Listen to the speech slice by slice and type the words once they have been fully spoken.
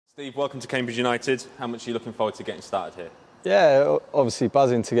Steve, welcome to Cambridge United. How much are you looking forward to getting started here? Yeah, obviously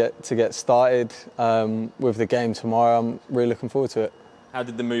buzzing to get started with the game tomorrow. I'm really looking forward to it. How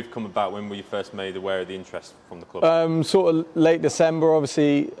did the move come about? When were you first made aware of the interest from the club? Sort of late December.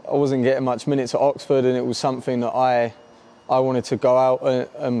 Obviously, I wasn't getting much minutes at Oxford, and it was something that I wanted to go out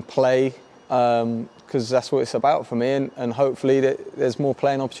and play because that's what it's about for me. And hopefully, there's more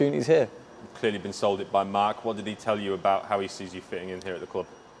playing opportunities here. You've clearly been sold it by Mark. What did he tell you about how he sees you fitting in here at the club?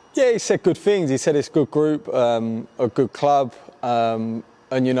 Yeah, he said good things. He said it's a good group, a good club, and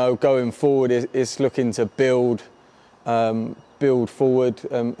you know, going forward, it's looking to build forward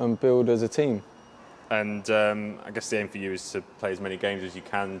and build as a team. And I guess the aim for you is to play as many games as you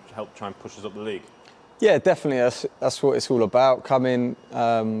can, help try and push us up the league. Yeah, definitely. That's what it's all about. Come in,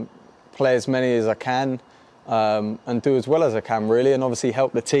 play as many as I can, and do as well as I can, really, and obviously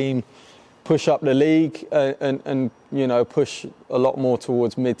help the team push up the league and you know, push a lot more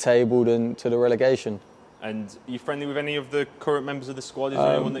towards mid-table than to the relegation. And are you friendly with any of the current members of the squad? Is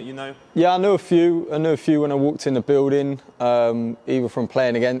there anyone that you know? Yeah, I know a few. I knew a few when I walked in the building, either from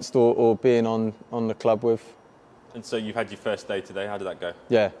playing against or being on the club with. And so you've had your first day today. How did that go?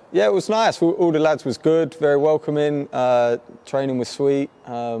 Yeah, it was nice. All the lads was good, very welcoming. Training was sweet.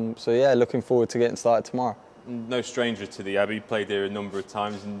 So yeah, looking forward to getting started tomorrow. No stranger to the Abbey. Played here a number of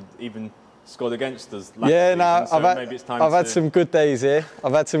times and even scored against us last season, I've had some good days here.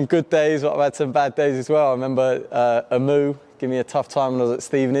 I've had some good days, but I've had some bad days as well. I remember Amu gave me a tough time when I was at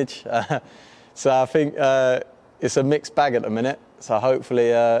Stevenage. So I think it's a mixed bag at the minute. So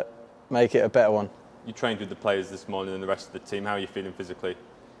hopefully make it a better one. You trained with the players this morning and the rest of the team. How are you feeling physically?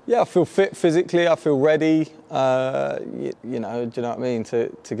 Yeah, I feel fit physically. I feel ready. You know, do you know what I mean?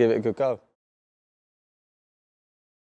 To give it a good go.